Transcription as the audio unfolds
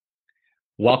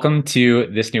Welcome to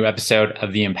this new episode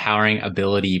of the Empowering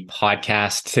Ability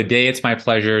podcast. Today, it's my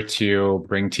pleasure to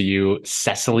bring to you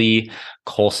Cesille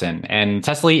Coulson. And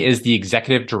Cesille is the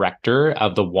executive director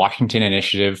of the Washington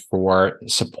Initiative for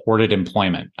Supported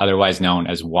Employment, otherwise known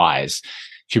as WISE.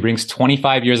 She brings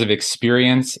 25 years of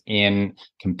experience in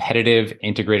competitive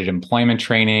integrated employment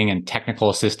training and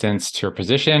technical assistance to her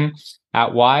position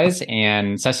at WISE.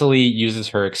 And Cesille uses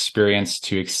her experience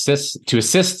to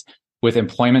assist with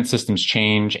employment systems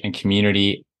change and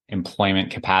community employment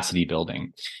capacity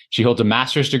building. She holds a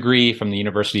master's degree from the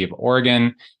University of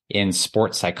Oregon in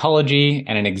sports psychology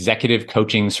and an executive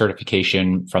coaching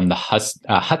certification from the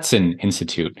Hudson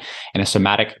Institute and a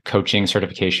somatic coaching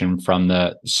certification from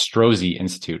the Strozzi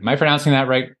Institute. Am I pronouncing that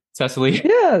right, Cesille?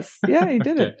 Yes. Yeah, you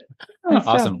did it. Nice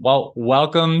Awesome. job. Well,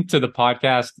 welcome to the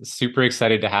podcast. Super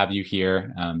excited to have you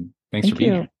here. Thanks for Thank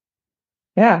being you. here.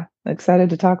 Yeah,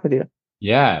 excited to talk with you.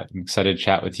 Yeah, I'm excited to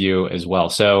chat with you as well.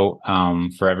 So,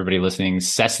 for everybody listening,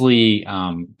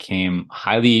 Cesille came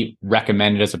highly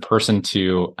recommended as a person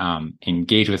to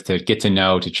engage with, to get to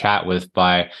know, to chat with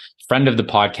by friend of the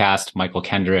podcast, Michael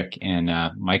Kendrick. And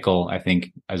Michael, I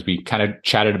think, as we kind of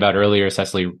chatted about earlier,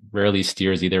 Cesille rarely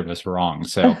steers either of us wrong.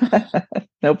 So,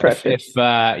 No pressure.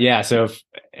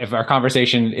 if our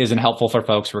conversation isn't helpful for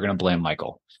folks, we're going to blame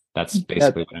Michael. That's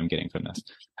basically what I'm getting from this.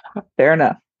 Fair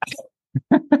enough.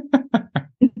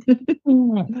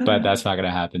 But that's not going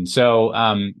to happen. So,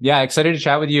 excited to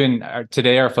chat with you. And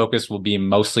today our focus will be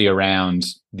mostly around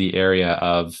the area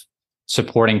of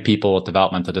supporting people with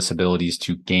developmental disabilities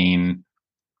to gain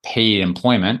paid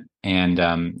employment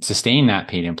and sustain that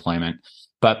paid employment.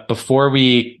 But before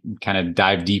we kind of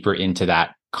dive deeper into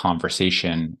that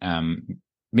conversation,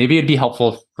 maybe it'd be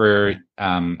helpful for,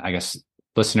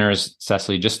 listeners,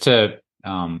 Cesille, just to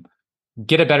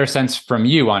get a better sense from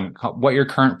you on what your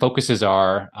current focuses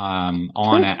are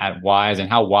at WISE and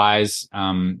how WISE,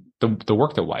 the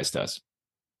work that WISE does.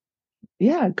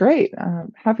 Yeah, great.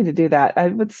 Happy to do that. I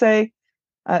would say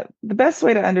the best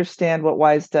way to understand what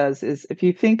WISE does is if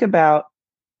you think about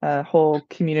a whole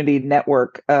community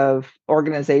network of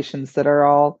organizations that are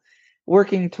all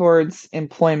working towards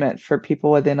employment for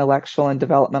people with intellectual and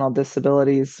developmental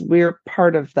disabilities. We're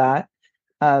part of that.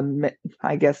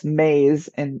 MAISE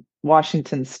in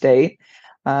Washington State,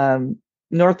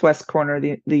 northwest corner of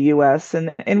the U.S.,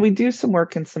 and we do some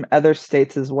work in some other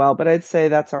states as well, but I'd say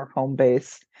that's our home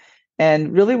base.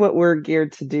 And really what we're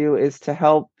geared to do is to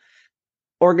help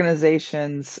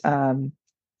organizations,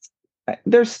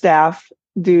 their staff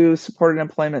do supported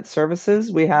employment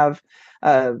services. We have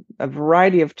a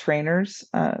variety of trainers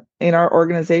in our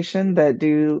organization that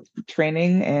do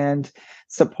training and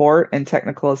support and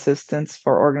technical assistance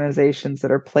for organizations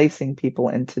that are placing people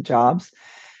into jobs.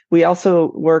 We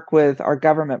also work with our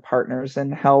government partners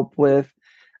and help with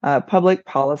public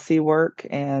policy work,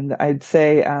 and I'd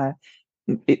say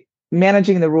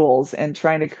managing the rules and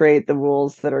trying to create the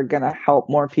rules that are going to help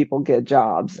more people get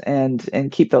jobs and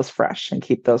keep those fresh and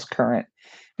keep those current.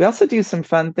 We also do some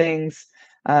fun things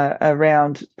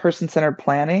around person-centered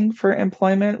planning for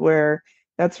employment, where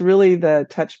that's really the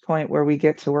touch point where we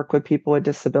get to work with people with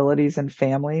disabilities and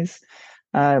families,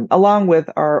 along with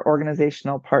our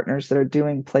organizational partners that are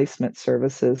doing placement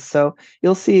services. So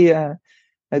you'll see a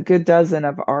good dozen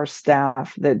of our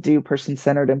staff that do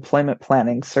person-centered employment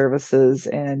planning services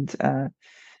and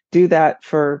do that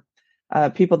for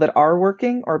people that are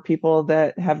working or people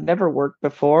that have never worked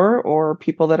before or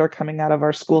people that are coming out of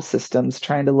our school systems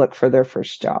trying to look for their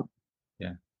first job.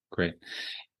 Yeah, great.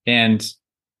 And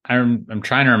I'm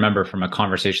trying to remember from a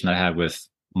conversation that I had with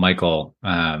Michael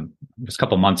just a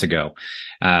couple months ago,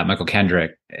 Michael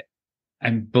Kendrick. I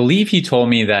believe he told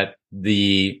me that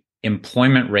the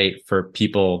employment rate for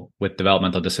people with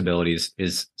developmental disabilities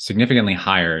is significantly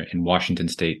higher in Washington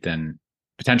State than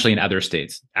potentially in other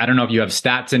states. I don't know if you have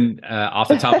stats in off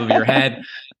the top of your head,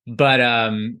 but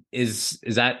is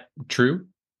that true?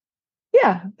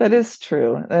 Yeah, that is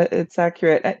true. It's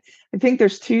accurate. I think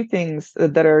there's two things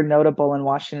that are notable in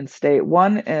Washington State.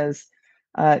 One is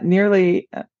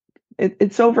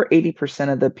it's over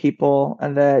 80% of the people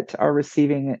that are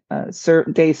receiving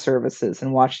day services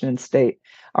in Washington State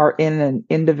are in an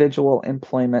individual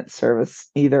employment service,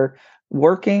 either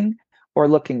working or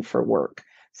looking for work.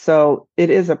 So it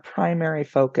is a primary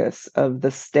focus of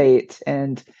the state,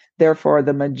 and therefore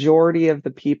the majority of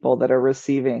the people that are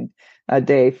receiving a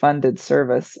day funded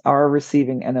service are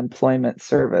receiving an employment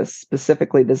service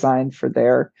specifically designed for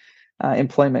their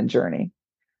employment journey.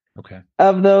 Okay.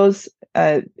 Of those,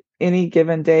 any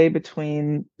given day,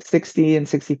 between 60 and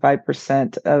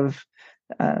 65% of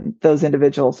those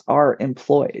individuals are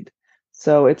employed.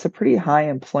 So it's a pretty high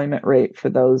employment rate for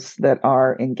those that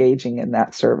are engaging in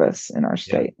that service in our Yeah,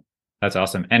 state. that's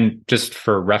awesome. And just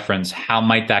for reference, how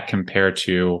might that compare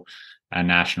to a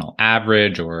national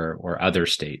average or other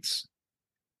states?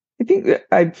 I think that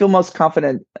I feel most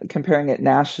confident comparing it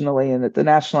nationally, and that the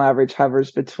national average hovers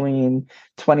between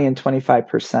 20 and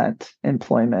 25%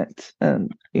 employment.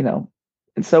 And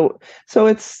so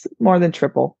it's more than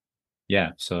triple.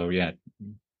 Yeah. So yeah,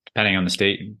 depending on the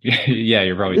state, yeah,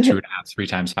 you're probably two and a half, three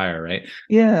times higher, right?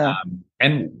 Yeah.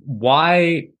 And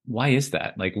why is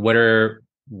that? Like, what are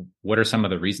some of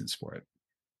the reasons for it?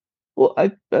 Well,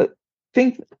 I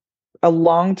think a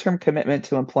long-term commitment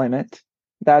to employment.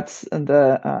 That's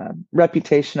the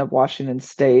reputation of Washington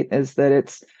State, is that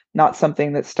it's not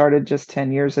something that started just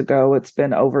 10 years ago. It's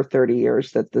been over 30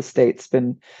 years that the state's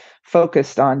been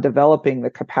focused on developing the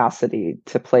capacity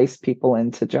to place people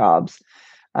into jobs.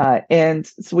 And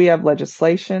so we have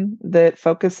legislation that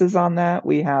focuses on that.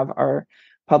 We have our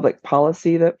public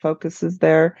policy that focuses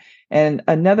there. And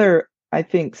another, I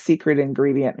think, secret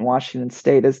ingredient in Washington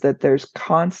State is that there's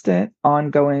constant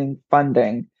ongoing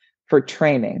funding for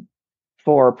training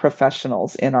for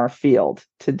professionals in our field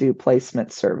to do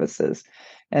placement services.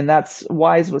 And that's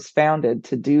WISE was founded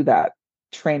to do that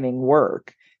training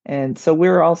work. And so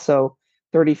we're also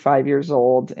 35 years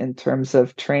old in terms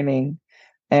of training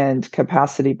and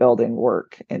capacity building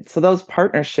work. And so those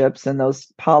partnerships and those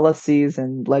policies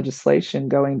and legislation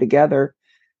going together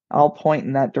all point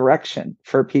in that direction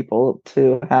for people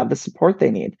to have the support they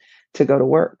need to go to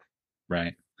work.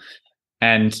 Right.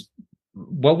 And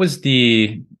what was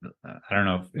I don't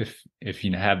know if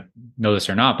you have know this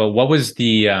or not, but what was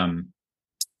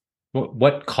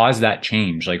what caused that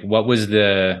change? Like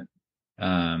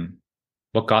um,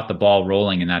 what got the ball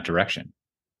rolling in that direction?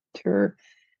 Sure.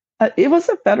 It was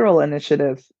a federal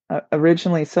initiative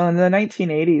originally. So in the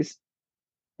 1980s,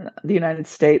 the United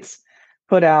States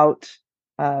put out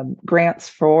grants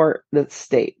for the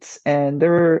states. And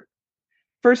there were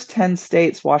first 10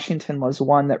 states. Washington was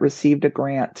one that received a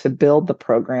grant to build the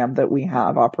program that we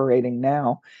have operating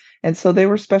now. And so they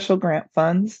were special grant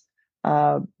funds.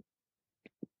 Uh,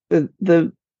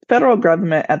 the federal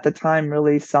government at the time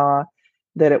really saw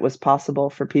that it was possible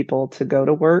for people to go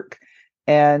to work,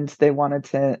 and they wanted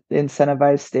to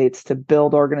incentivize states to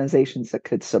build organizations that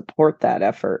could support that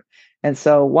effort. And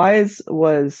so WISE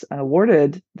was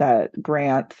awarded that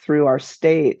grant through our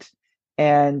state,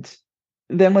 and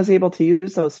then was able to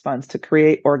use those funds to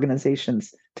create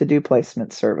organizations to do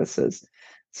placement services.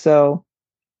 So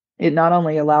it not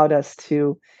only allowed us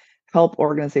to help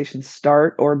organizations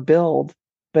start or build,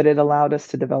 but it allowed us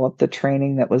to develop the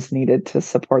training that was needed to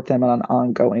support them on an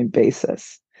ongoing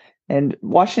basis. And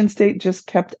Washington State just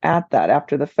kept at that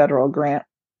after the federal grant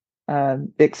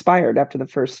expired after the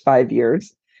first 5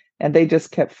 years. And they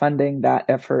just kept funding that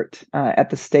effort at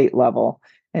the state level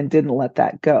and didn't let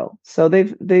that go. So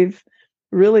they've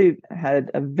really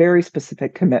had a very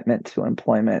specific commitment to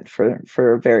employment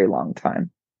for a very long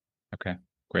time. Okay,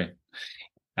 great.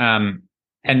 Um,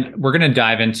 and we're going to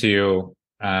dive into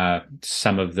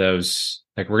some of those.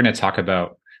 Like, we're going to talk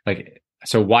about, like,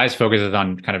 so WISE focuses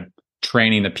on kind of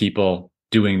training the people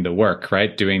doing the work,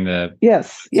 right? Doing the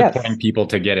Yes, supporting yes. people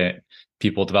to get it,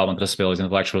 people with developmental disabilities,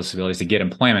 intellectual disabilities to get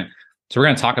employment. So we're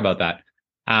going to talk about that.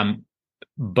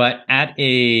 But at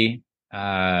a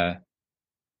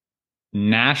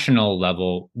national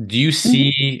level, do you Mhm.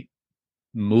 see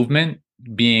movement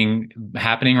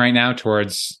happening right now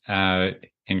towards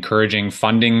encouraging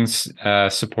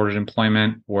fundings supported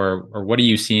employment, or what are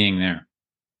you seeing there?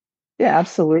 Yeah,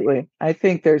 absolutely. I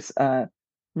think there's a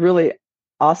really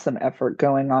awesome effort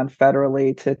going on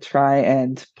federally to try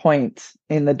and point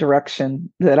in the direction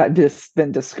that I've just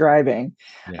been describing.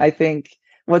 Yeah. I think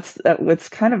what's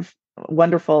kind of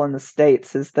wonderful in the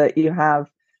States is that you have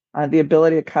the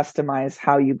ability to customize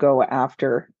how you go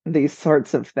after these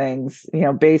sorts of things,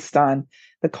 based on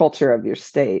the culture of your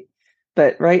state.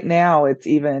 But right now, it's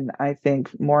even, I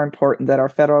think, more important that our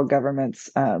federal government's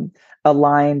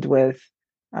aligned with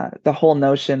the whole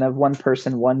notion of one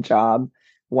person, one job,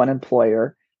 one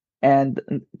employer. And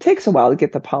it takes a while to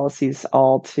get the policies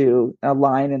all to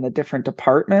align in the different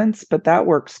departments, but that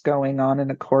work's going on in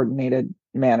a coordinated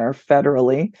manner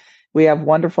federally. We have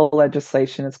wonderful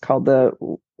legislation. It's called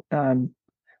um,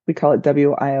 we call it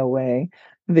WIOA,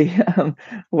 the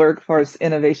Workforce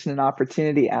Innovation and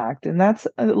Opportunity Act. And that's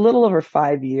a little over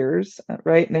 5 years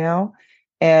right now,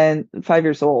 and 5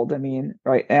 years old, I mean,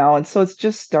 right now. And so it's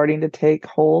just starting to take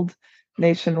hold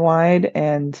nationwide.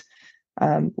 And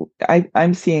um,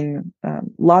 I'm seeing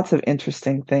lots of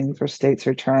interesting things where states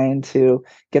are trying to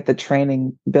get the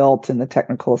training built and the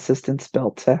technical assistance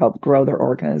built to help grow their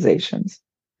organizations.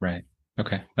 Right.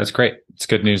 Okay. That's great. It's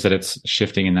good news that it's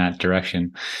shifting in that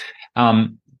direction.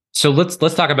 Um, so let's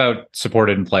talk about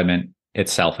supported employment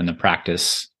itself and the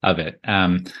practice of it.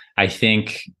 I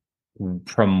think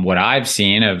from what I've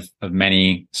seen of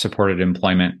many supported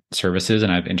employment services,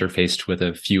 and I've interfaced with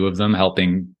a few of them,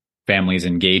 helping families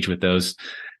engage with those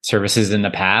services in the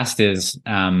past, is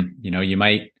you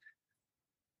might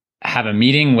have a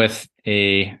meeting with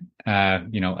a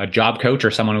job coach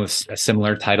or someone with a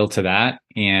similar title to that,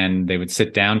 and they would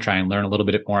sit down, try and learn a little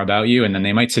bit more about you, and then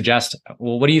they might suggest,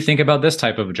 well, what do you think about this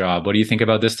type of job? What do you think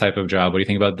about this type of job? What do you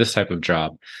think about this type of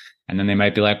job? And then they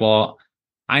might be like, well,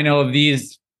 I know of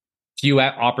these few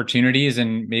opportunities,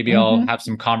 and maybe I'll have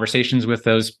some conversations with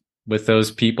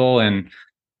those people, and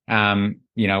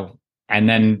and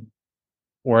then,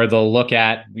 or they'll look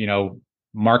at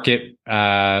market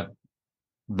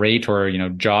rate, or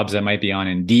jobs that might be on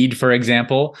Indeed, for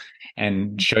example,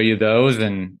 and show you those,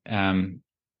 and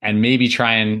maybe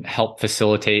try and help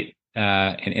facilitate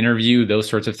an interview, those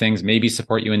sorts of things, maybe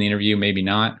support you in the interview, maybe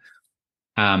not.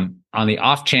 On the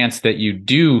off chance that you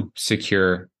do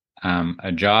secure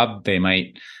a job, they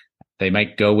might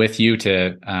go with you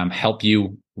to help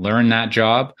you learn that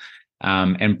job,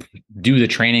 and do the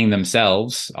training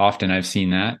themselves. Often I've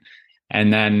seen that.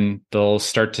 And then they'll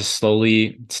start to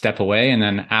slowly step away. And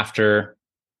then after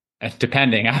a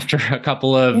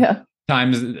couple of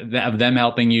times of them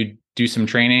helping you do some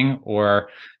training, or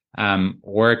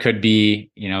it could be,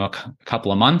 a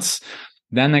couple of months,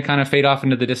 then they kind of fade off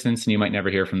into the distance and you might never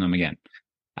hear from them again.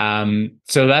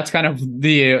 So that's kind of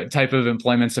the type of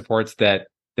employment supports that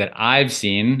I've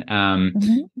seen. I'm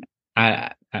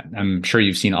sure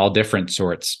you've seen all different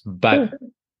sorts, but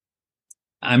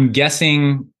I'm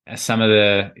guessing some of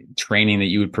the training that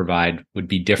you would provide would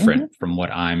be different from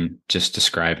what I'm just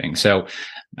describing. So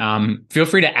feel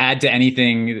free to add to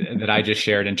anything that I just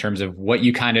shared in terms of what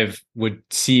you kind of would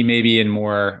see maybe in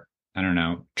more, I don't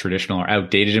know, traditional or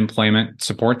outdated employment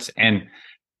supports, and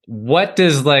what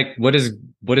does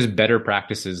better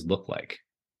practices look like?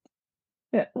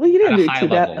 Yeah, well, you didn't do high too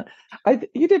level. bad.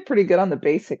 You did pretty good on the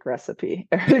basic recipe.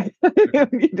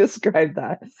 You described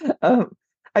that.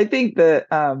 I think the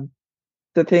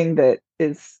thing that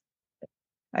is,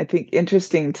 I think,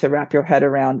 interesting to wrap your head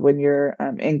around when you're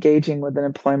engaging with an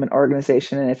employment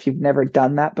organization, and if you've never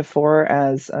done that before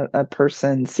as a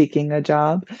person seeking a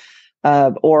job,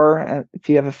 or if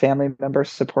you have a family member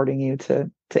supporting you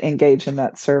to engage in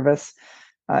that service,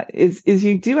 is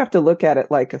you do have to look at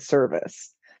it like a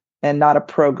service and not a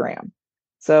program.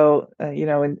 So,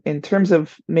 in terms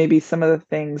of maybe some of the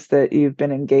things that you've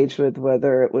been engaged with,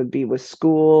 whether it would be with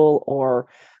school or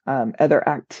other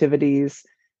activities,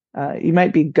 you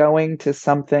might be going to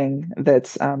something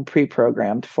that's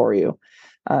pre-programmed for you.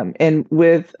 And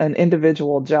with an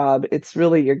individual job, it's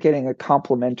really, you're getting a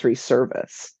complimentary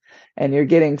service, and you're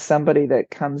getting somebody that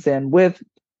comes in with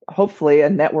hopefully a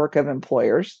network of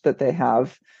employers that they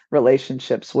have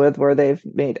relationships with, where they've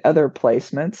made other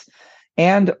placements,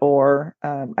 and or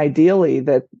ideally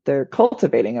that they're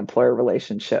cultivating employer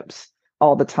relationships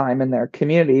all the time in their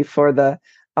community for the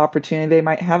opportunity they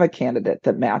might have a candidate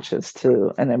that matches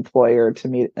to an employer to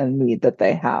meet a need that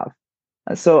they have.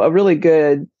 So a really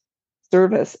good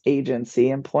service agency,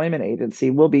 employment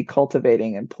agency, will be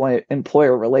cultivating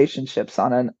employer relationships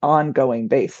on an ongoing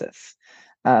basis.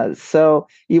 So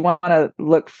you want to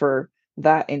look for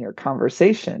that in your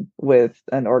conversation with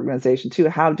an organization too.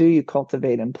 How do you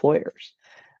cultivate employers?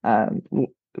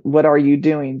 What are you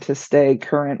doing to stay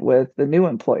current with the new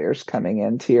employers coming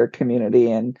into your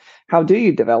community? And how do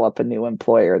you develop a new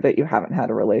employer that you haven't had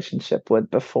a relationship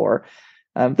with before?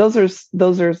 Those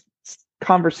are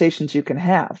conversations you can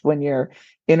have when you're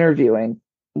interviewing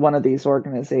one of these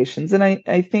organizations. And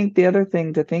I think the other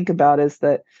thing to think about is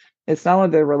that it's not only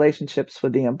the relationships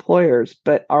with the employers,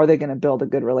 but are they going to build a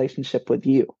good relationship with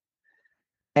you?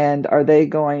 And are they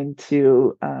going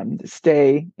to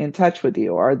stay in touch with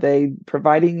you? Are they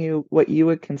providing you what you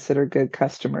would consider good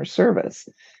customer service?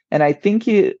 And I think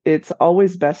it's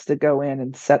always best to go in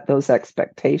and set those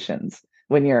expectations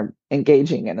when you're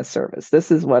engaging in a service. This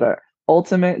is what our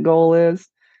ultimate goal is.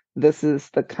 This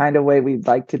is the kind of way we'd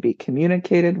like to be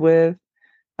communicated with.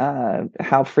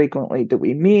 How frequently do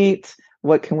we meet?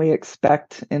 What can we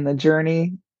expect in the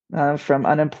journey from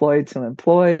unemployed to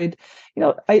employed?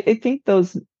 I think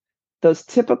those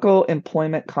typical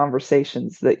employment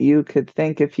conversations that you could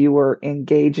think if you were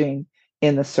engaging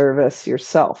in the service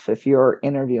yourself, if you're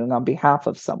interviewing on behalf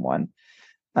of someone,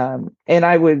 And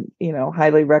I would,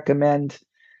 highly recommend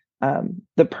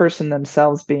the person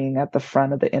themselves being at the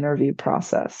front of the interview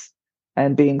process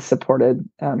and being supported,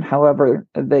 however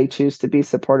they choose to be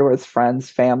supported, with friends,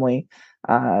 family,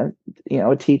 uh,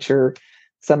 a teacher,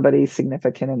 somebody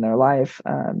significant in their life,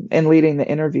 and leading the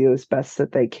interview as best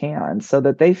that they can so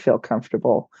that they feel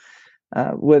comfortable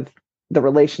with the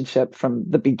relationship from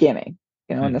the beginning,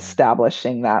 and Mhm.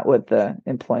 establishing that with the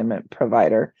employment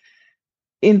provider.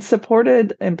 In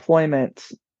supported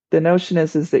employment, the notion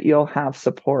is that you'll have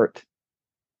support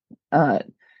uh,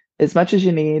 as much as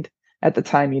you need at the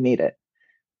time you need it.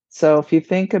 So if you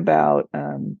think about,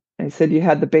 I said you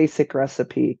had the basic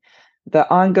recipe, the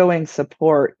ongoing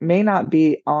support may not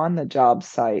be on the job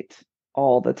site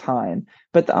all the time,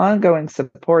 but the ongoing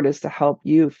support is to help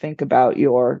you think about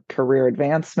your career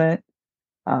advancement,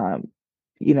 um,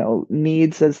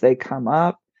 needs as they come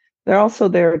up. They're also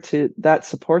there to, that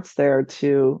support's there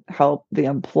to help the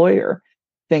employer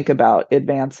think about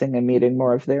advancing and meeting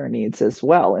more of their needs as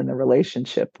well in the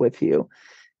relationship with you.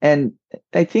 And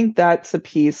I think that's a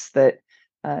piece that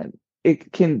uh,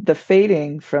 the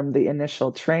fading from the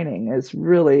initial training is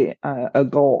really a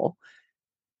goal.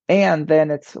 And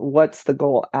then it's, what's the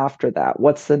goal after that?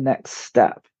 What's the next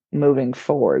step moving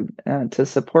forward to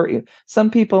support you?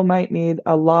 Some people might need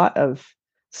a lot of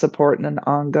support in an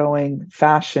ongoing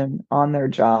fashion on their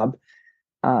job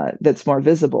that's more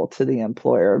visible to the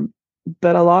employer.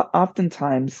 But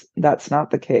oftentimes that's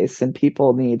not the case, and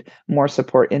people need more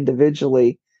support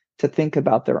individually to think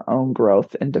about their own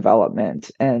growth and development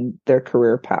and their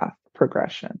career path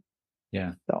progression.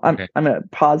 Yeah. So Okay. I'm going to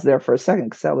pause there for a second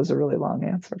because that was a really long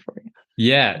answer for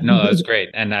Yeah, no, that was you. great.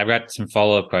 And I've got some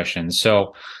follow-up questions.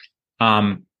 So,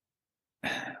 um,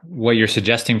 what you're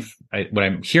suggesting, what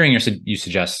I'm hearing you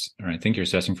suggest, or I think you're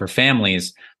suggesting for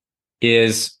families,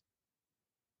 is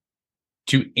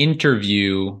to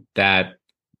interview that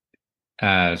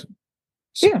uh,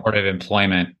 Yeah, supportive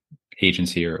employment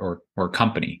agency or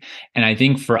company. And I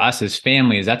think for us as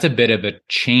families, that's a bit of a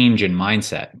change in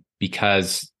mindset,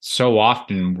 because so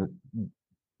often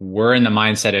we're in the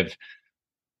mindset of,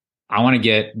 I want to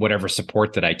get whatever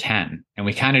support that I can. And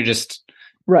we kind of just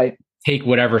right. take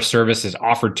whatever service is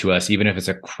offered to us, even if it's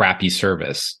a crappy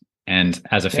service. And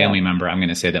as a Yeah. family member, I'm going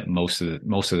to say that most of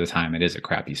the time it is a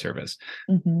crappy service.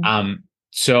 Hmm.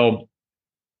 So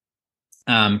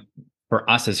um, for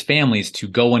us as families to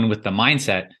go in with the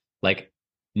mindset, like,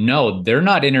 no, they're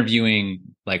not interviewing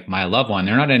like my loved one.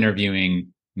 They're not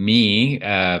interviewing me.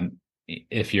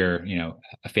 If you're,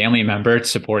 a family member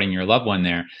supporting your loved one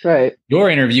there, Right. you're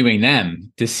interviewing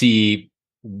them to see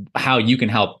how you can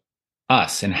help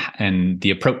us, and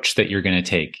the approach that you're going to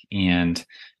take, and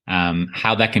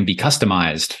how that can be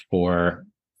customized for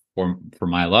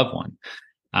my loved one.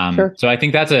 Sure. So I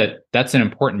think that's an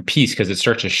important piece, because it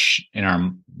starts to in our,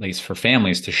 at least for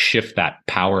families, to shift that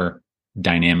power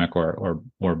dynamic or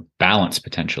balance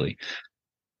potentially.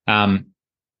 Um,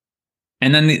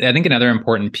 and then I think another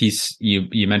important piece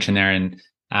you mentioned there, and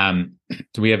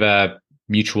so we have a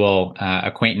mutual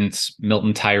acquaintance,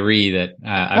 Milton Tyree, that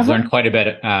I've Uh-huh. learned quite a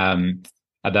bit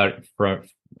about for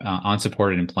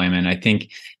unsupported employment. I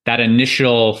think that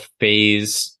initial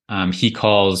phase he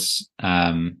calls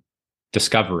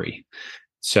discovery.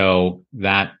 So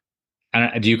that,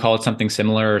 do you call it something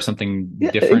similar or something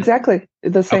Yeah, different? exactly.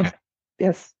 The same. Okay,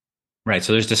 Yes. right.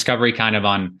 So there's discovery kind of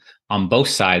on both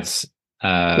sides,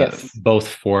 Yes. both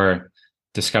for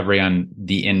discovery on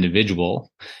the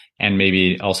individual, and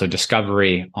maybe also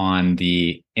discovery on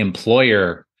the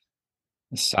employer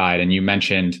side. And you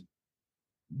mentioned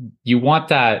you want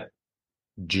that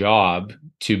job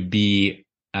to be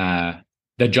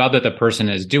the job that the person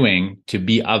is doing to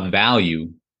be of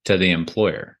value to the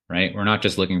employer, right? We're not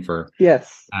just looking for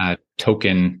Yes.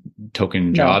 token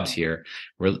No. jobs here.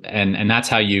 And that's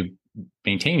how you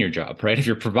maintain your job, right? If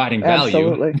you're providing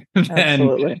value, Absolutely. then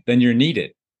Absolutely. you're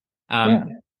needed. Yeah.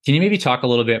 Can you maybe talk a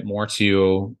little bit more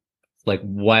to like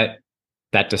what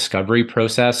that discovery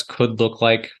process could look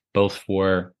like, both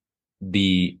for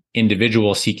the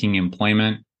individual seeking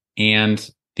employment and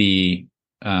the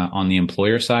on the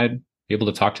employer side? Be able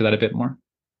to talk to that a bit more?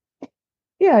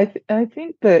 Yeah, I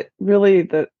think that really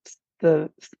the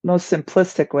most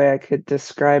simplistic way I could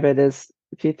describe it is,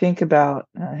 if you think about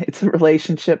it's a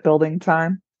relationship building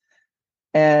time,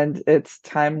 and it's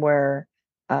time where,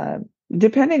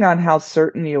 depending on how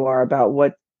certain you are about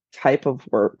what type of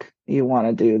work you want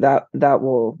to do, that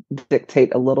will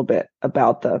dictate a little bit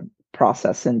about the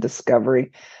process and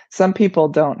discovery. Some people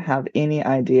don't have any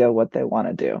idea what they want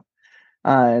to do.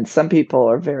 And some people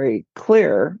are very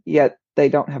clear, yet they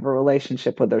don't have a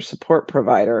relationship with their support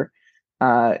provider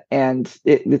and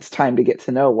it's time to get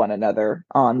to know one another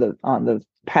on the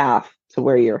path to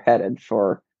where you're headed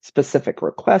for specific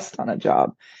requests on a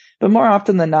job. But more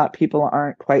often than not, people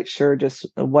aren't quite sure just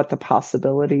what the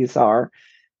possibilities are.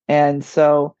 And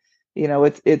so,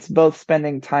 it's both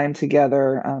spending time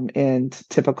together in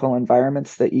typical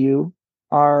environments that you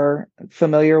are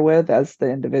familiar with as the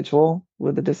individual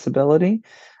with a disability.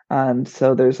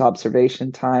 So there's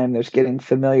observation time, there's getting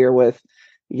familiar with,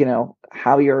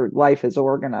 how your life is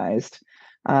organized.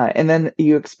 And then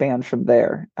you expand from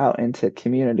there out into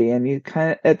community. And you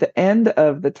kind of, at the end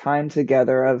of the time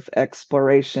together of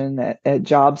exploration at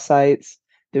job sites,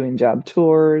 doing job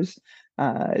tours,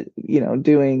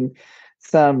 doing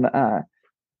some,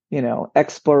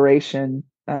 exploration,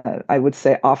 I would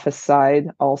say office side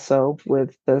also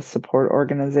with the support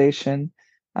organization.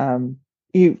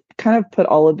 You kind of put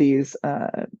all of these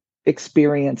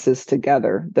experiences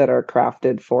together that are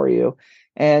crafted for you.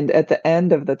 And at the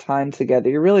end of the time together,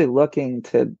 you're really looking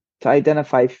to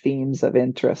identify themes of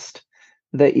interest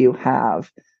that you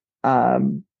have. I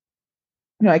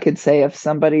could say if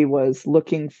somebody was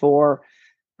looking for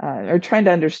or trying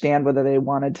to understand whether they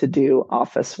wanted to do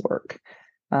office work,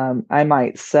 I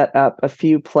might set up a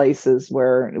few places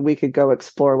where we could go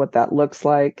explore what that looks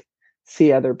like,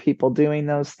 see other people doing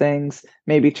those things,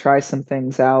 maybe try some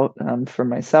things out for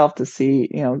myself to see,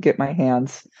 get my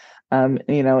hands,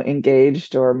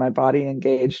 engaged or my body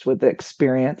engaged with the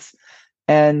experience,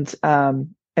 and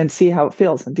see how it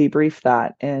feels and debrief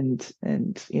that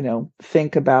and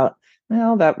think about,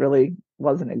 well, that really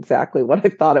wasn't exactly what I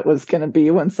thought it was going to be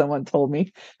when someone told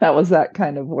me that was that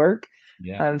kind of work.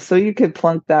 Yeah. So you could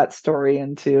plunk that story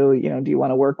into, do you want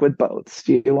to work with boats?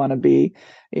 Do you want to be,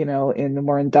 in a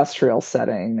more industrial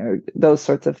setting or those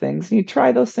sorts of things? And you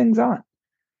try those things on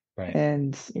Right.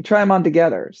 and you try them on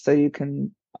together so you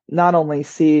can not only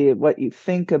see what you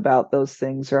think about those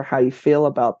things or how you feel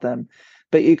about them,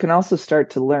 but you can also start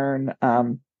to learn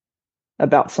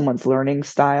about someone's learning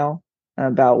style,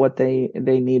 about what they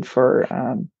need for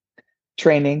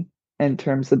training in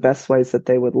terms of best ways that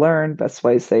they would learn, best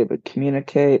ways they would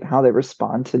communicate, how they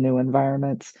respond to new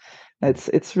environments.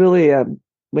 It's really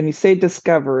when you say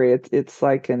discovery, it's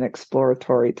like an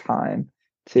exploratory time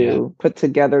Yeah. to put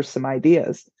together some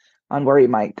ideas on where you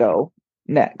might go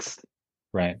next.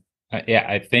 Right. Yeah.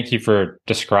 I thank you for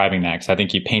describing that, because I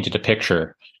think you painted a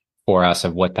picture for us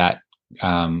of what that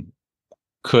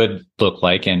could look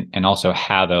like, and also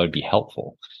how that would be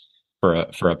helpful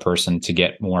for a person to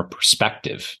get more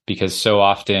perspective. Because so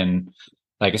often,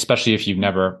 like, especially if you've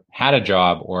never had a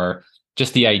job, or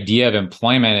just the idea of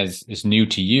employment is new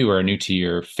to you or new to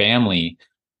your family,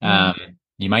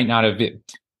 you might not have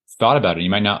thought about it. You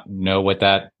might not know what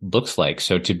that looks like.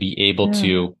 So to be able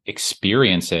to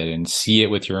experience it and see it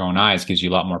with your own eyes gives you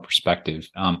a lot more perspective.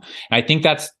 And I think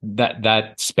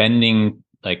that spending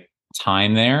like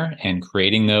time there and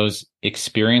creating those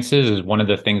experiences is one of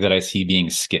the things that I see being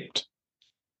skipped.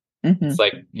 It's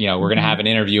like, we're going to have an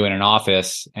interview in an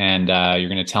office, and you're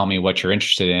going to tell me what you're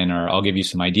interested in, or I'll give you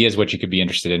some ideas what you could be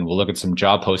interested in. We'll look at some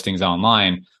job postings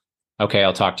online. Okay,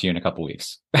 I'll talk to you in a couple of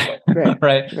weeks. Right,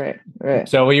 right. right.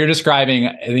 So what you're describing,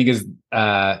 I think, is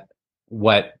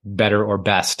what better or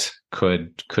best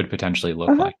could potentially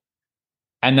look like.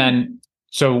 And then,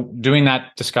 so doing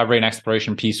that discovery and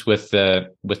exploration piece with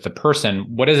the person,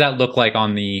 what does that look like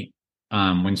on the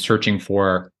when searching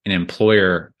for an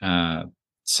employer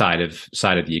side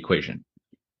of the equation?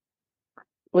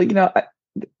 Well,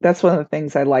 that's one of the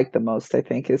things I like the most, I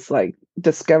think, is like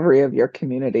discovery of your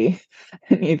community.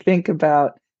 And you think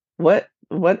about what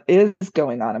is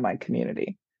going on in my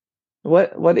community?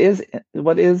 What is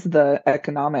the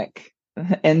economic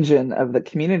engine of the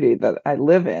community that I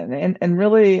live in? And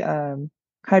really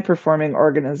high performing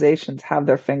organizations have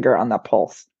their finger on the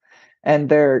pulse. And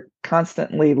they're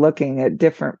constantly looking at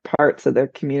different parts of their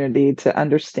community to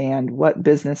understand what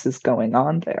business is going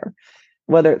on there,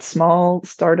 whether it's small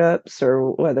startups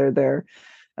or whether they're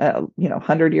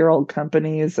 100-year-old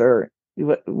companies or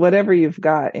whatever you've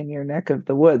got in your neck of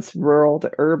the woods, rural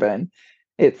to urban.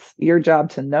 It's your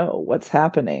job to know what's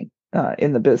happening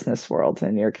in the business world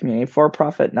in your community, for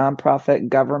profit, nonprofit,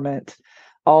 government,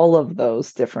 all of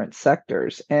those different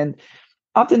sectors. And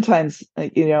oftentimes,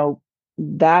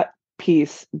 that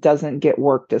piece doesn't get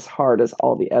worked as hard as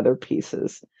all the other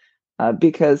pieces.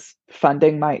 Because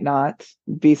funding might not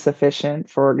be sufficient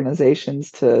for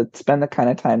organizations to spend the kind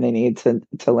of time they need to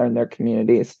learn their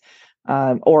communities,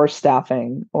 or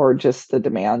staffing, or just the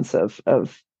demands of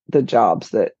the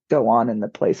jobs that go on in the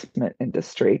placement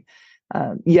industry.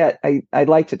 Yet I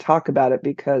like to talk about it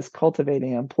because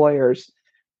cultivating employers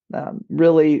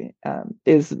really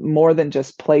is more than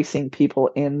just placing people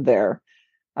in their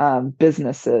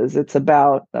businesses. It's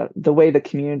about the way the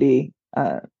community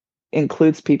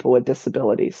includes people with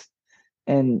disabilities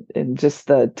and just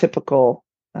the typical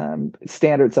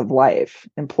standards of life,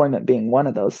 employment being one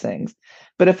of those things.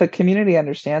 But if a community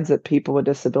understands that people with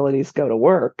disabilities go to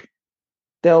work,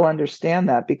 they'll understand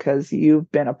that because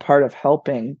you've been a part of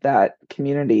helping that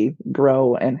community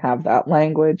grow and have that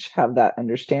language, have that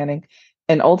understanding,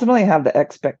 and ultimately have the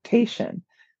expectation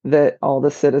that all the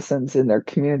citizens in their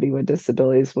community with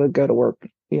disabilities would go to work,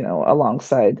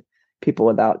 alongside people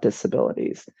without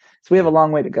disabilities. So we have a Yeah.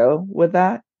 long way to go with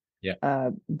that.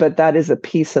 Yeah. But that is a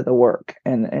piece of the work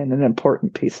and an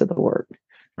important piece of the work.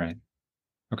 Right.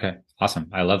 Okay. Awesome.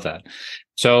 I love that.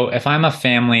 So if I'm a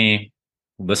family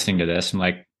listening to this, I'm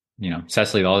like,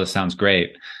 Cecily, all this sounds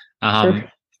great. Sure.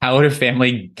 How would a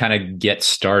family kind of get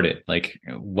started? Like,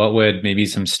 what would maybe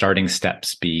some starting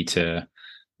steps be to,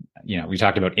 we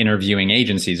talked about interviewing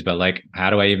agencies, but like, how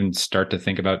do I even start to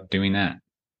think about doing that?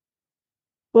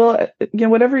 Well,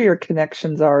 whatever your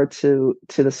connections are to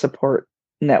the support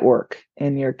network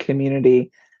in your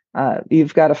community,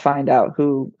 you've got to find out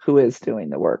who is doing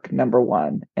the work, number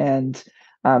one. And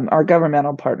our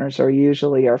governmental partners are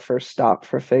usually our first stop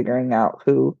for figuring out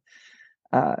who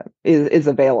is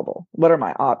available. What are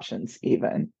my options?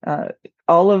 Even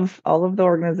all of the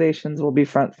organizations will be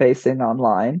front facing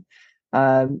online.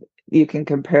 You can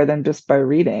compare them just by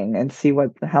reading and see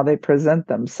how they present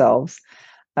themselves.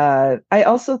 I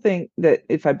also think that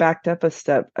if I backed up a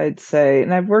step, I'd say,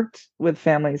 and I've worked with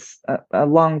families a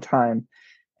long time,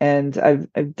 and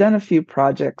I've done a few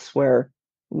projects where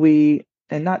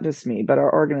and not just me, but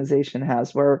our organization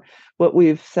has, where what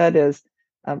we've said is,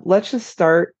 let's just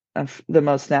start the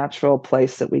most natural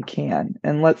place that we can,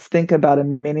 and let's think about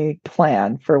a mini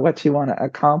plan for what you want to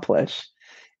accomplish,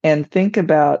 and think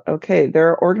about, okay, there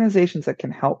are organizations that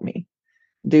can help me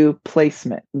do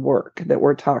placement work that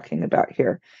we're talking about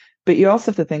here. But you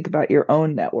also have to think about your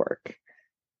own network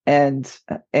and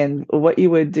what you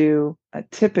would do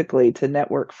typically to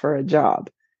network for a job.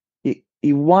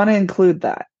 You want to include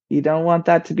that. You don't want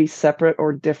that to be separate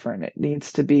or different. It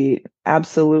needs to be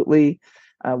absolutely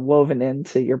woven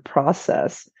into your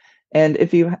process. And then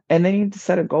you need to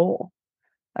set a goal.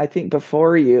 I think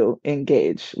before you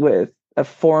engage with a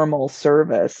formal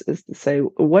service is to say,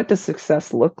 what does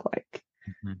success look like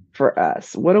Mhm. for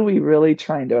us? What are we really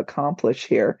trying to accomplish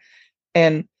here?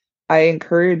 And I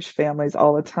encourage families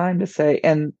all the time to say,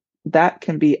 and that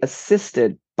can be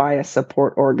assisted by a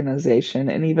support organization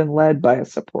and even led by a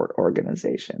support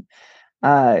organization.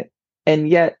 Uh, and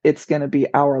yet it's going to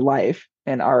be our life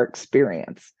and our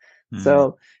experience. Mm,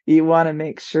 So you want to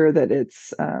make sure that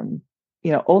it's,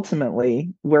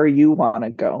 ultimately where you want to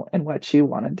go and what you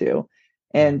want to do.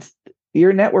 yeah. And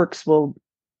your networks will,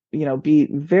 be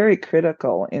very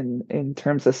critical in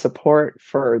terms of support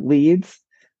for leads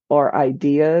or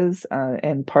ideas,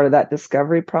 and part of that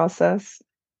discovery process.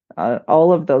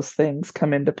 All of those things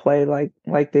come into play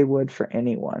like they would for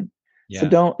anyone.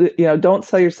 So Yeah. don't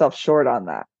sell yourself short on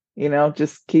that.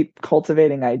 Just keep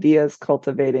cultivating ideas,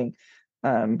 cultivating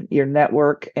your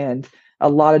network, and a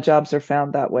lot of jobs are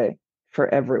found that way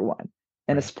for everyone.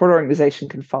 And a Right. support organization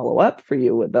can follow up for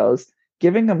you with those.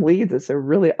 Giving them leads is a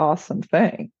really awesome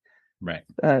thing. Right.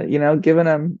 Giving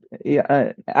them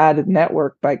added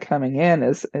network by coming in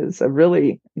is a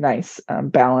really nice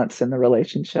balance in the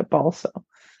relationship also.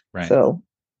 Right. So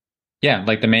Yeah.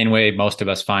 Like the main way most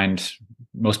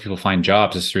people find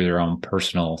jobs is through their own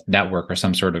personal network or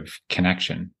some sort of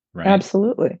connection. Right.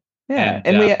 absolutely, yeah,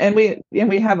 And, and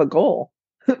we have a goal.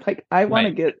 Like, I want to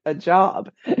right. get a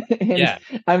job, and Yeah.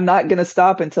 I'm not going to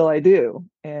stop until I do,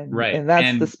 and Right. that's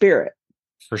the And spirit.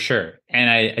 for sure. And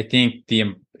I think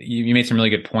you made some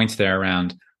really good points there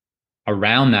around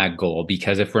that goal,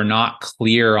 because if we're not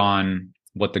clear on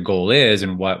what the goal is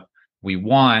and what we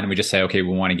want, and we just say, okay,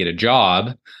 we want to get a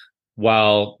job,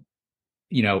 well,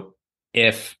 you know,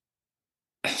 if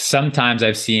sometimes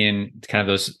I've seen kind of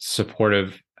those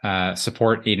support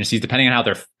agencies, depending on how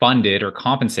they're funded or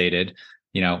compensated,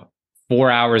 4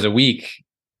 hours a week,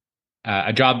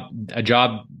 a job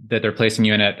that they're placing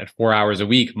you in at 4 hours a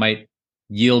week might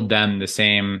yield them the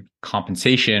same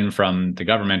compensation from the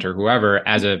government or whoever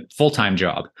as a full-time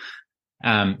job.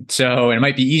 So it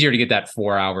might be easier to get that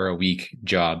 4 hour a week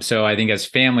job. So I think as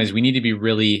families, we need to be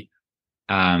really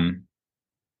um,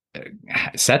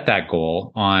 set that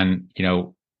goal on,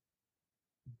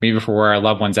 maybe for where our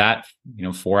loved one's at,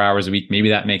 4 hours a week, maybe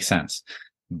that makes sense.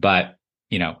 But,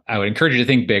 I would encourage you to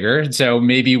think bigger. So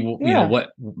maybe, Yeah,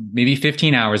 maybe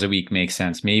 15 hours a week makes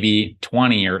sense, maybe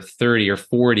 20 or 30 or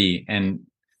 40. And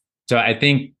so I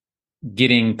think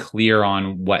getting clear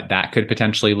on what that could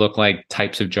potentially look like,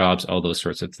 types of jobs, all those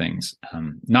sorts of things.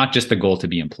 Not just the goal to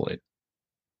be employed.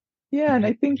 Yeah, and I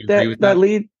Would think you agree that with that that?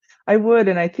 leads. I would,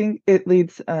 and I think it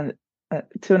leads to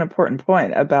an important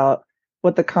point about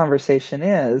what the conversation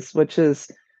is, which is,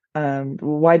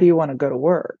 why do you want to go to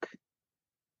work?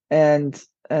 And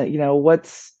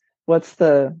what's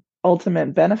the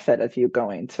ultimate benefit of you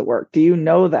going to work? Do you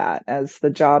know that as the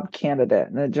job candidate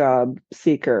and the job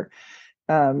seeker?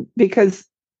 Because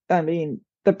I mean,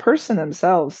 the person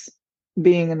themselves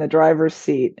being in the driver's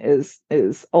seat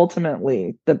is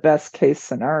ultimately the best case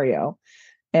scenario,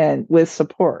 and with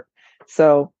support.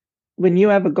 So when you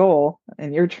have a goal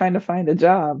and you're trying to find a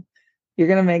job, you're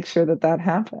going to make sure that that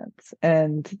happens.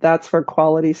 And that's where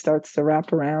quality starts to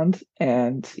wrap around,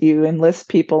 and you enlist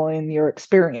people in your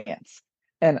experience.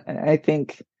 And I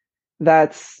think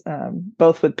that's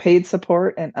both with paid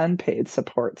support and unpaid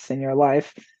supports in your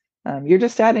life. You're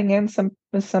just adding in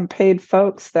some paid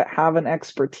folks that have an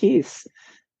expertise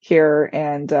here,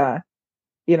 and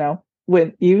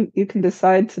when you can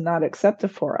decide to not accept a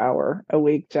 4 hour a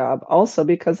week job also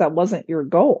because that wasn't your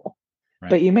goal. Right.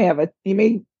 But you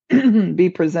may be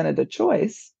presented a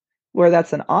choice where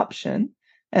that's an option,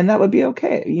 and that would be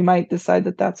okay. You might decide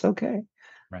that that's okay.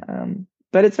 Right.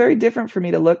 But it's very different for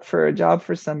me to look for a job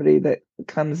for somebody that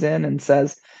comes in and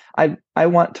says, I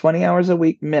want 20 hours a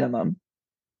week minimum.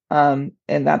 And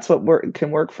that's what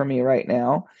can work for me right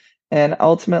now. And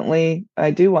ultimately,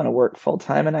 I do want to work full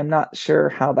time, and I'm not sure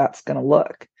how that's going to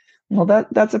look. Well,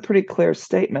 that's a pretty clear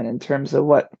statement in terms of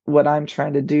what I'm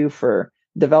trying to do for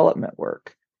development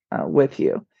work with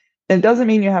you. And it doesn't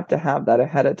mean you have to have that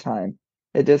ahead of time.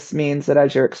 It just means that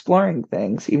as you're exploring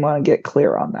things, you want to get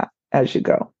clear on that as you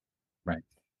go. Right.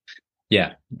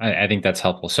 Yeah, I think that's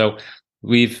helpful. So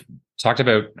we've talked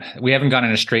about, we haven't gone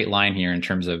in a straight line here in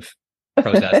terms of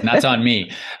process, and that's on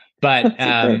me. But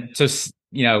That's okay. so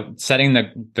setting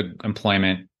the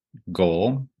employment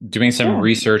goal, doing some Yeah.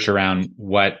 research around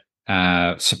what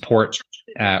support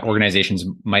organizations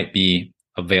might be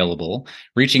available,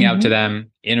 reaching out to Hmm.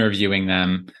 them, interviewing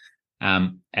them,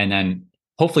 and then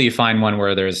hopefully you find one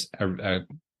where there's a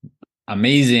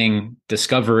amazing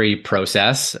discovery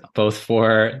process, both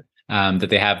for that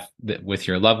they have with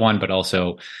your loved one, but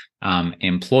also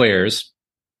employers.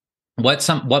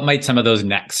 What might some of those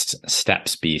next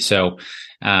steps be? So,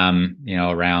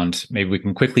 around, maybe we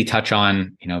can quickly touch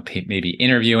on, maybe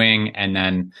interviewing, and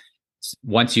then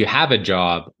once you have a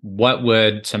job, what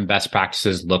would some best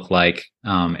practices look like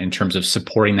in terms of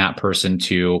supporting that person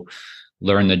to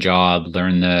learn the job,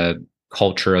 learn the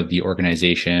culture of the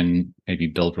organization, maybe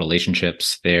build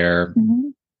relationships there, Hmm.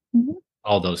 Hmm.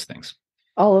 all those things.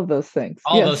 All of those things.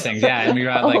 All those Yes. things. Yeah. And we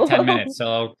got like 10 All, minutes.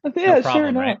 So no yeah, sure.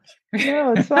 problem, right?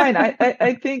 No, it's fine.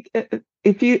 I think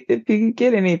if you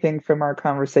get anything from our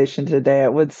conversation today, I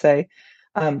would say,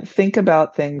 think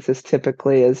about things as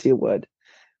typically as you would,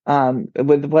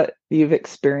 with what you've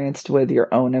experienced with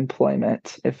your own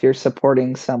employment, if you're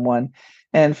supporting someone.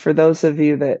 And for those of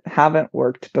you that haven't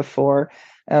worked before,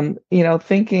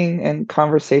 thinking and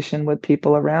conversation with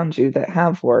people around you that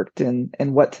have worked, and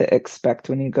what to expect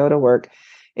when you go to work.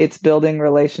 It's building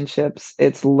relationships,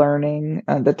 it's learning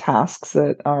the tasks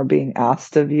that are being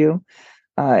asked of you,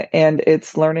 and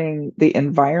it's learning the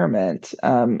environment,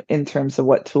 in terms of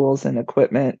what tools and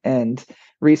equipment and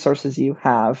resources you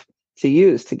have to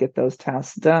use to get those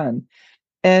tasks done.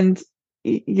 And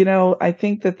I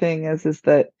think the thing is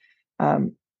that,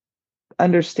 um,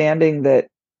 understanding that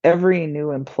every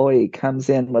new employee comes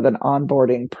in with an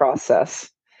onboarding process,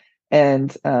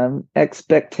 and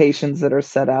expectations that are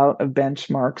set out of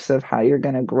benchmarks of how you're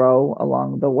going to grow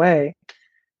along the way.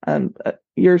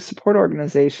 Your support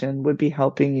organization would be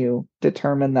helping you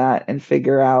determine that and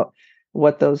figure out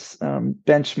what those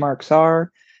benchmarks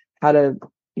are, how to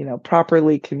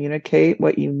properly communicate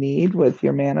what you need with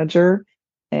your manager,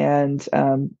 and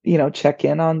check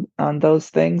in on those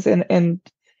things, and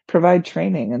provide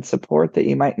training and support that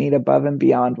you might need above and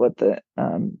beyond what the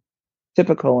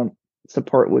typical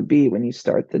support would be when you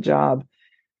start the job.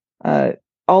 Uh,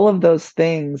 all of those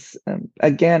things,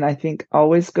 again, I think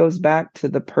always goes back to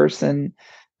the person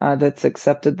that's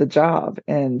accepted the job.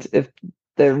 And if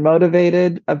they're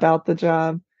motivated about the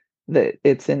job, that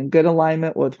it's in good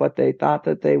alignment with what they thought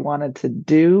that they wanted to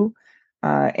do,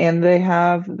 and they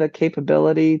have the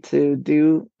capability to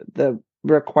do the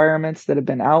requirements that have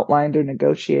been outlined or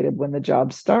negotiated when the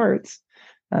job starts,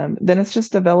 then it's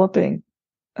just developing,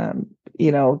 um,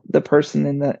 the person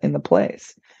in the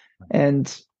place. And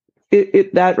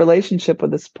that relationship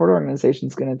with the support organization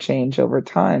is going to change over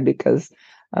time because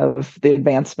of the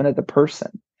advancement of the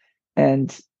person.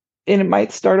 And and it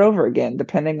might start over again,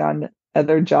 depending on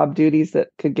other job duties that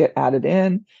could get added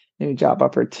in, new job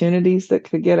opportunities that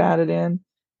could get added in.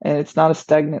 And it's not a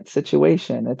stagnant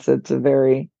situation. It's a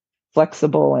very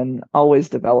flexible and always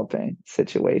developing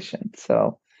situation.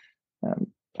 So um,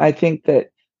 I think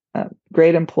that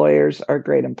great employers are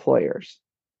great employers,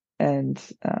 and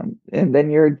then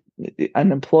you're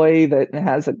an employee that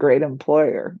has a great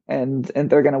employer, and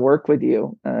they're going to work with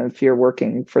you if you're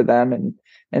working for them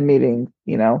and meeting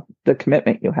the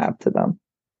commitment you have to them.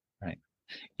 Right.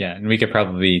 Yeah, and we could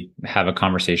probably have a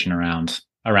conversation around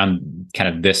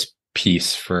kind of this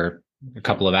piece for a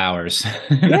couple of hours.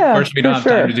 And of Yeah, course, we for don't have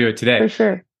time sure. to do it today. For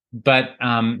sure. But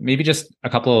maybe just a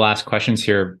couple of last questions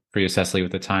here for you, Cecily,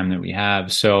 with the time that we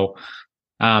have. So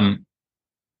um,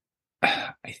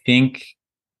 I think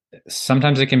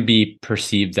sometimes it can be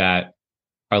perceived that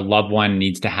a loved one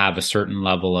needs to have a certain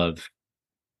level of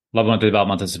loved one with a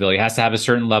developmental disability has to have a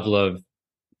certain level of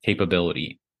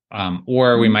capability,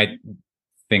 or we Mhm. might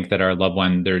think that our loved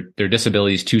one their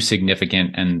disability is too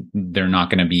significant and they're not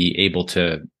going to be able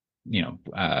to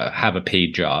have a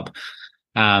paid job.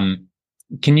 Um,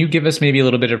 can you give us maybe a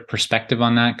little bit of perspective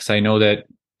on that? Because I know that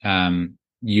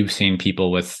you've seen people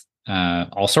with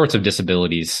all sorts of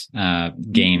disabilities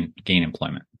gain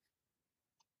employment.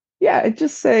 Yeah, I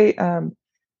just say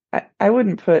I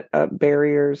wouldn't put up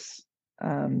barriers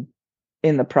um,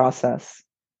 in the process.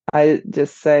 I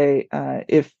just say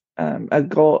if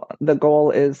the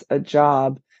goal is a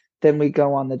job, then we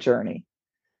go on the journey.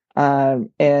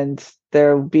 And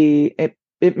there'll be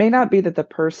it may not be that the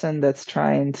person that's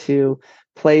trying to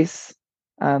place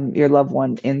your loved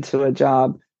one into a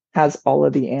job has all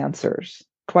of the answers.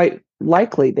 Quite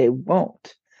likely they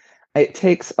won't. It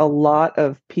takes a lot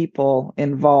of people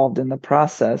involved in the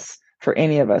process for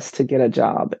any of us to get a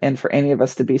job and for any of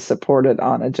us to be supported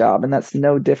on a job. And that's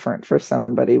no different for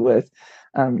somebody with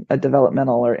a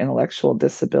developmental or intellectual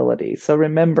disability. So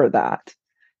remember that.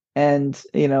 And,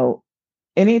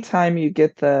 anytime you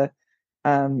get the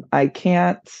I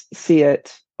can't see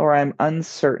it, or I'm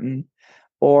uncertain,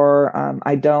 or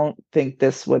I don't think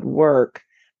this would work,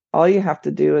 all you have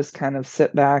to do is kind of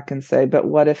sit back and say, but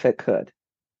what if it could?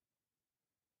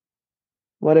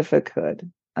 What if it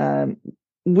could?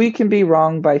 We can be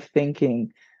wrong by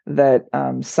thinking that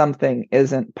something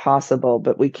isn't possible,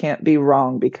 but we can't be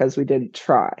wrong because we didn't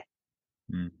try.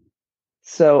 Mm.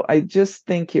 So I just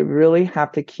think you really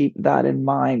have to keep that in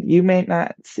mind. You may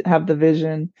not have the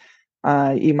vision,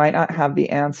 you might not have the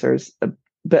answers,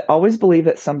 but always believe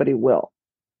that somebody will.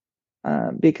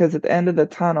 Because at the end of the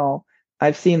tunnel,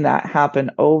 I've seen that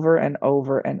happen over and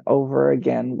over and over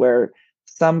again, where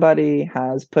somebody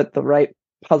has put the right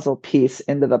puzzle piece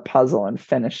into the puzzle and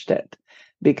finished it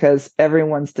because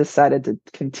everyone's decided to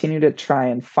continue to try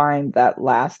and find that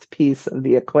last piece of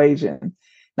the equation,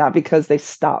 not because they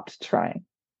stopped trying.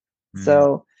 Mm.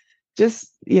 So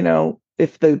just,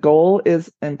 if the goal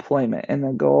is employment and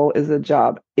the goal is a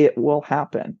job, it will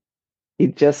happen.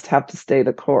 You just have to stay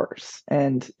the course.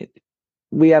 And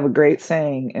we have a great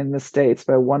saying in the States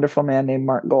by a wonderful man named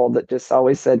Mark Gold that just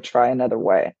always said, try another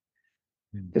way.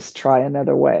 Mm. Just try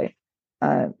another way.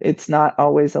 It's not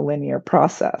always a linear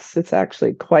process. It's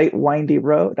actually quite windy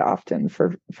road often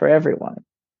for everyone.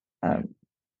 Right.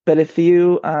 But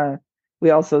we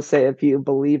also say, if you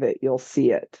believe it, you'll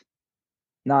see it.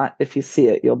 Not if you see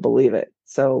it, you'll believe it.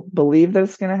 So believe that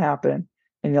it's going to happen,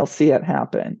 and you'll see it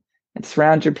happen. And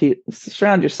surround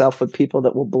yourself with people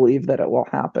that will believe that it will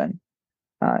happen,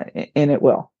 and it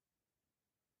will.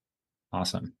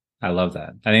 Awesome. I love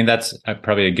that. I think that's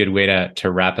probably a good way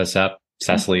to wrap us up,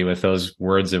 Cecily, with those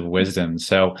words of wisdom.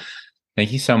 So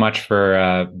thank you so much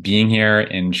for being here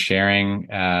and sharing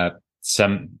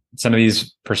some of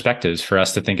these perspectives for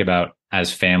us to think about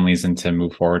as families and to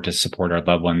move forward to support our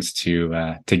loved ones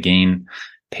to gain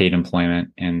paid employment.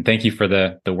 And thank you for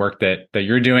the work that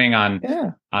you're doing on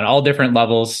all different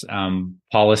levels,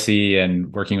 policy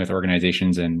and working with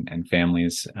organizations and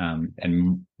families,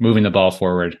 and moving the ball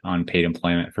forward on paid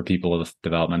employment for people with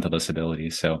developmental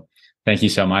disabilities. So thank you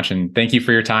so much. And thank you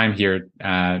for your time here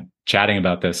chatting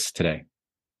about this today.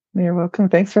 You're welcome.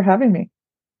 Thanks for having me.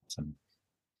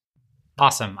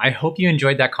 Awesome. I hope you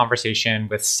enjoyed that conversation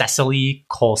with Cesille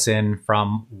Coulson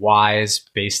from WISE,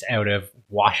 based out of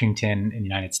Washington in the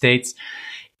United States.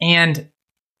 And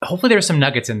hopefully there's some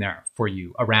nuggets in there for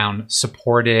you around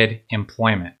supported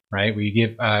employment, right? We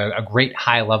give a great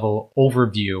high level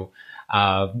overview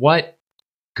of what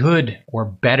good or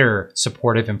better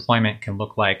supportive employment can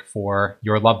look like for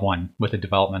your loved one with a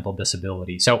developmental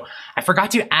disability. So I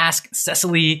forgot to ask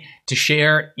Cecily to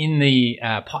share in the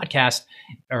podcast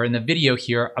or in the video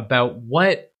here about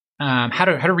what how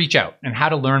to reach out and how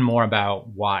to learn more about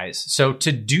WISE. So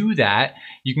to do that,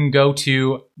 you can go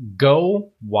to gowise.org.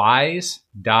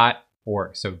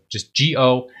 So just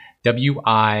GOWISE.org.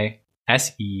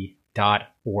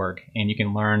 And you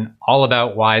can learn all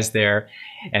about WISE there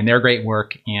and their great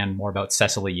work and more about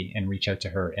Cesille and reach out to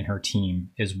her and her team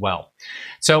as well.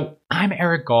 So I'm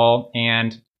Eric Gall,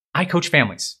 and I coach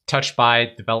families touched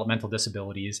by developmental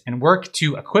disabilities and work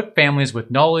to equip families with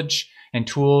knowledge and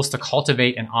tools to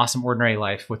cultivate an awesome ordinary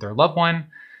life with their loved one,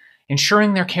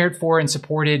 ensuring they're cared for and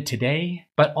supported today,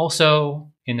 but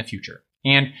also in the future.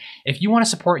 And if you want to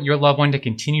support your loved one to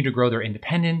continue to grow their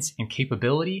independence and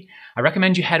capability, I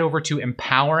recommend you head over to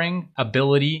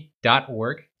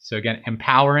empoweringability.org. So again,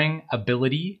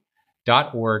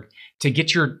 empoweringability.org to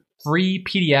get your free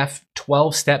PDF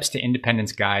 12 Steps to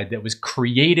Independence guide that was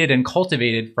created and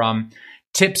cultivated from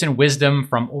tips and wisdom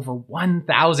from over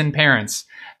 1,000 parents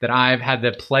that I've had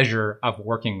the pleasure of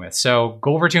working with. So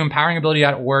go over to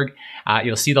empoweringability.org.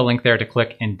 You'll see the link there to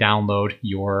click and download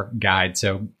your guide.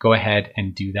 So go ahead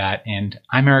and do that. And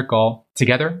I'm Eric Gall.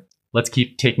 Together, let's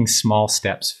keep taking small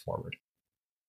steps forward.